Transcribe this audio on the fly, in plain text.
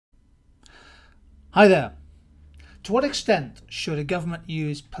Hi there. To what extent should a government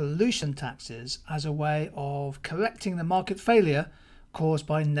use pollution taxes as a way of correcting the market failure caused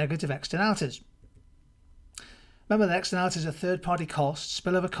by negative externalities? Remember that externalities are third-party costs,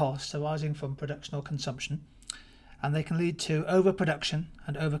 spillover costs arising from production or consumption, and they can lead to overproduction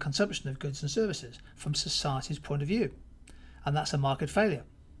and overconsumption of goods and services from society's point of view, and that's a market failure.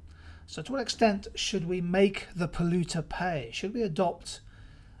 So to what extent should we make the polluter pay? Should we adopt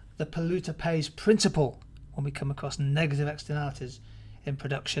the polluter-pays principle when we come across negative externalities in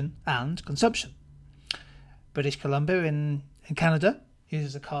production and consumption? British Columbia in Canada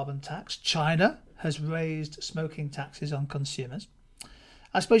uses a carbon tax. China has raised smoking taxes on consumers.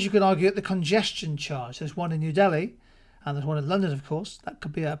 I suppose you could argue that the congestion charge, there's one in New Delhi and there's one in London, of course, that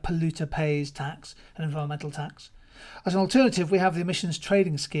could be a polluter-pays tax, an environmental tax. As an alternative, we have the emissions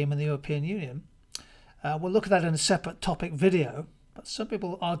trading scheme in the European Union. We'll look at that in a separate topic video, but some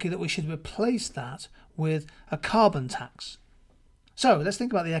people argue that we should replace that with a carbon tax. So let's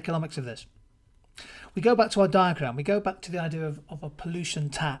think about the economics of this. We go back to our diagram. We go back to the idea of a pollution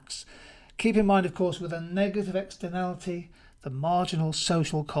tax. Keep in mind, of course, with a negative externality, the marginal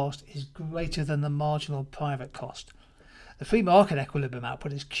social cost is greater than the marginal private cost. The free market equilibrium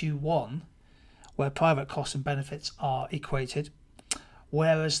output is Q1, where private costs and benefits are equated,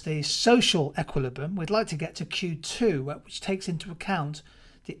 whereas the social equilibrium, we'd like to get to Q2, which takes into account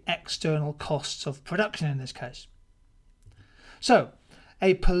the external costs of production in this case. So,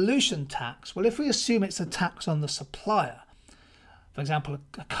 a pollution tax, well, if we assume it's a tax on the supplier, for example,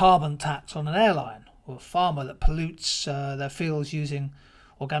 a carbon tax on an airline or a farmer that pollutes their fields using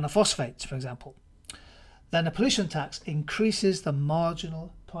organophosphates, for example, then a pollution tax increases the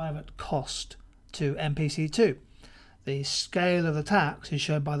marginal private cost to MPC2. The scale of the tax is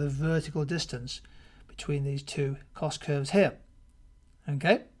shown by the vertical distance between these two cost curves here.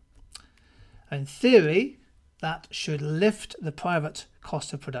 Okay? In theory, that should lift the private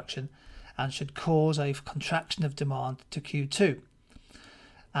cost of production and should cause a contraction of demand to Q2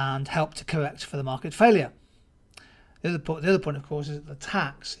 and help to correct for the market failure. The other point, of course, is that the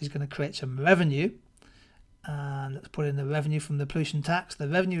tax is going to create some revenue. And let's put in the revenue from the pollution tax. The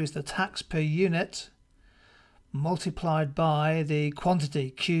revenue is the tax per unit multiplied by the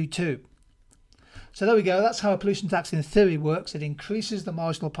quantity, Q2. So there we go. That's how a pollution tax in theory works. It increases the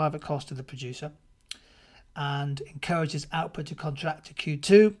marginal private cost of the producer and encourages output to contract to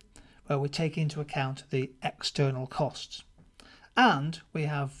Q2, where we take into account the external costs. And we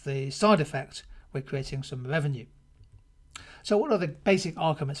have the side effect, we're creating some revenue. So what are the basic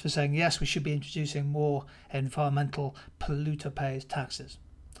arguments for saying, yes, we should be introducing more environmental polluter-pays taxes?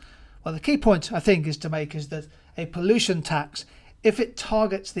 Well, the key point, I think, is that a pollution tax, if it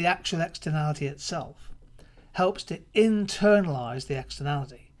targets the actual externality itself, helps to internalize the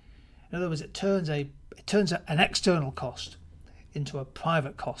externality. In other words, it turns an external cost into a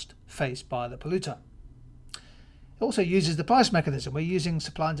private cost faced by the polluter. It also uses the price mechanism. We're using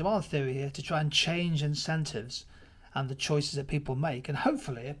supply and demand theory here to try and change incentives and the choices that people make, and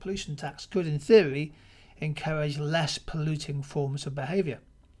hopefully a pollution tax could, in theory, encourage less polluting forms of behaviour.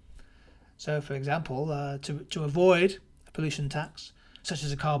 So, for example, to avoid a pollution tax, such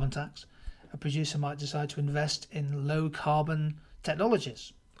as a carbon tax, a producer might decide to invest in low-carbon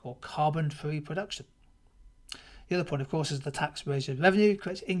technologies or carbon-free production. The other point, of course, is the tax raises revenue,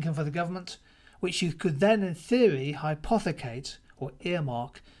 creates income for the government, which you could then, in theory, hypothecate or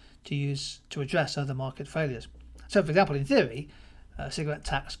earmark to use to address other market failures. So, for example, in theory, a cigarette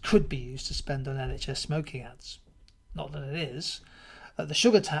tax could be used to spend on NHS smoking ads. Not that it is. The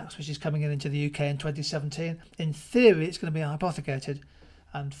sugar tax, which is coming into the UK in 2017, in theory it's going to be hypothecated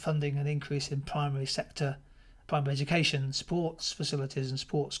and funding an increase in primary sector, primary education, sports facilities and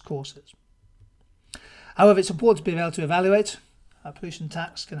sports courses. However, it's important to be able to evaluate. A pollution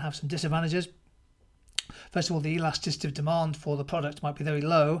tax can have some disadvantages. First of all, the elasticity of demand for the product might be very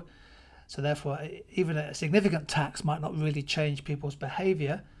low. So therefore, even a significant tax might not really change people's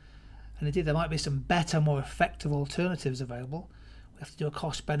behaviour. And indeed, there might be some better, more effective alternatives available. We have to do a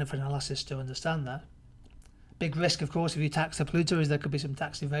cost-benefit analysis to understand that. Big risk, of course, if you tax the polluter is there could be some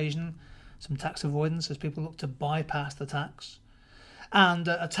tax evasion, some tax avoidance as people look to bypass the tax. And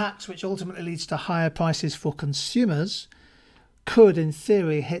a tax which ultimately leads to higher prices for consumers could, in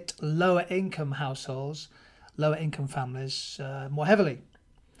theory, hit lower-income households, lower-income families more heavily.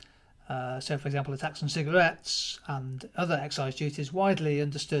 So, for example, a tax on cigarettes and other excise duties widely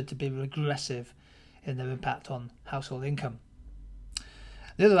understood to be regressive in their impact on household income.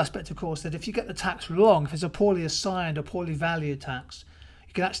 The other aspect, of course, that if you get the tax wrong, if it's a poorly assigned or poorly valued tax,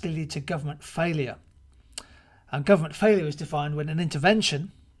 it can actually lead to government failure. And government failure is defined when an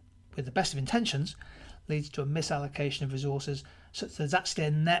intervention with the best of intentions, leads to a misallocation of resources, such that there's actually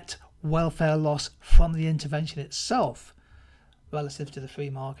a net welfare loss from the intervention itself relative to the free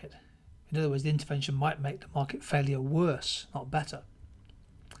market. In other words, the intervention might make the market failure worse, not better.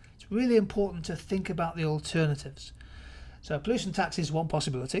 It's really important to think about the alternatives. So pollution tax is one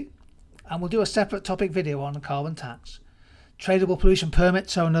possibility, and we'll do a separate topic video on carbon tax. Tradable pollution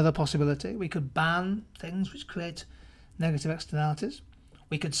permits are another possibility. We could ban things which create negative externalities.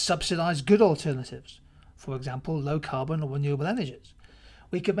 We could subsidise good alternatives, for example, low carbon or renewable energies.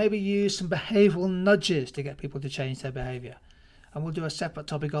 We could maybe use some behavioural nudges to get people to change their behaviour, and we'll do a separate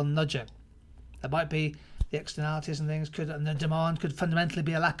topic on nudging. There might be the externalities and things and the demand could fundamentally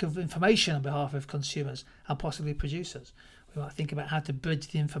be a lack of information on behalf of consumers and possibly producers. We might think about how to bridge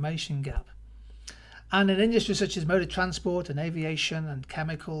the information gap. And in industries such as motor transport and aviation and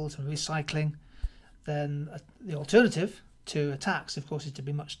chemicals and recycling, then the alternative to a tax, of course, is to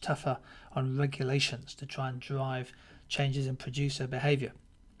be much tougher on regulations to try and drive changes in producer behaviour.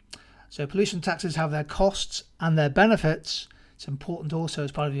 So pollution taxes have their costs and their benefits. It's important also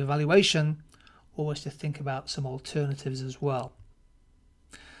as part of your evaluation always to think about some alternatives as well.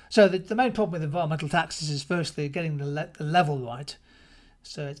 So the main problem with environmental taxes is firstly getting the level right.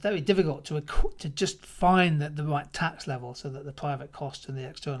 So it's very difficult to just find the right tax level so that the private cost and the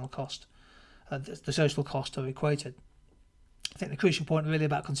external cost, the social cost, are equated. I think the crucial point really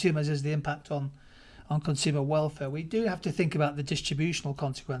about consumers is the impact on consumer welfare. We do have to think about the distributional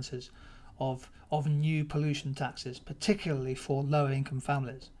consequences of new pollution taxes, particularly for lower income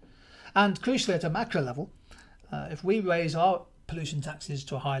families. And crucially, at a macro level, if we raise our pollution taxes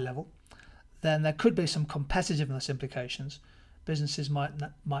to a high level, then there could be some competitiveness implications. Businesses might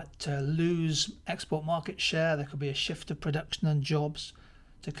lose export market share. There could be a shift of production and jobs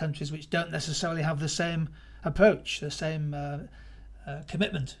to countries which don't necessarily have the same approach, the same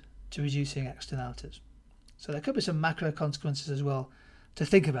commitment to reducing externalities. So there could be some macro consequences as well to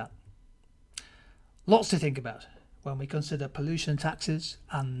think about. Lots to think about when we consider pollution taxes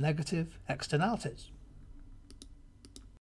and negative externalities.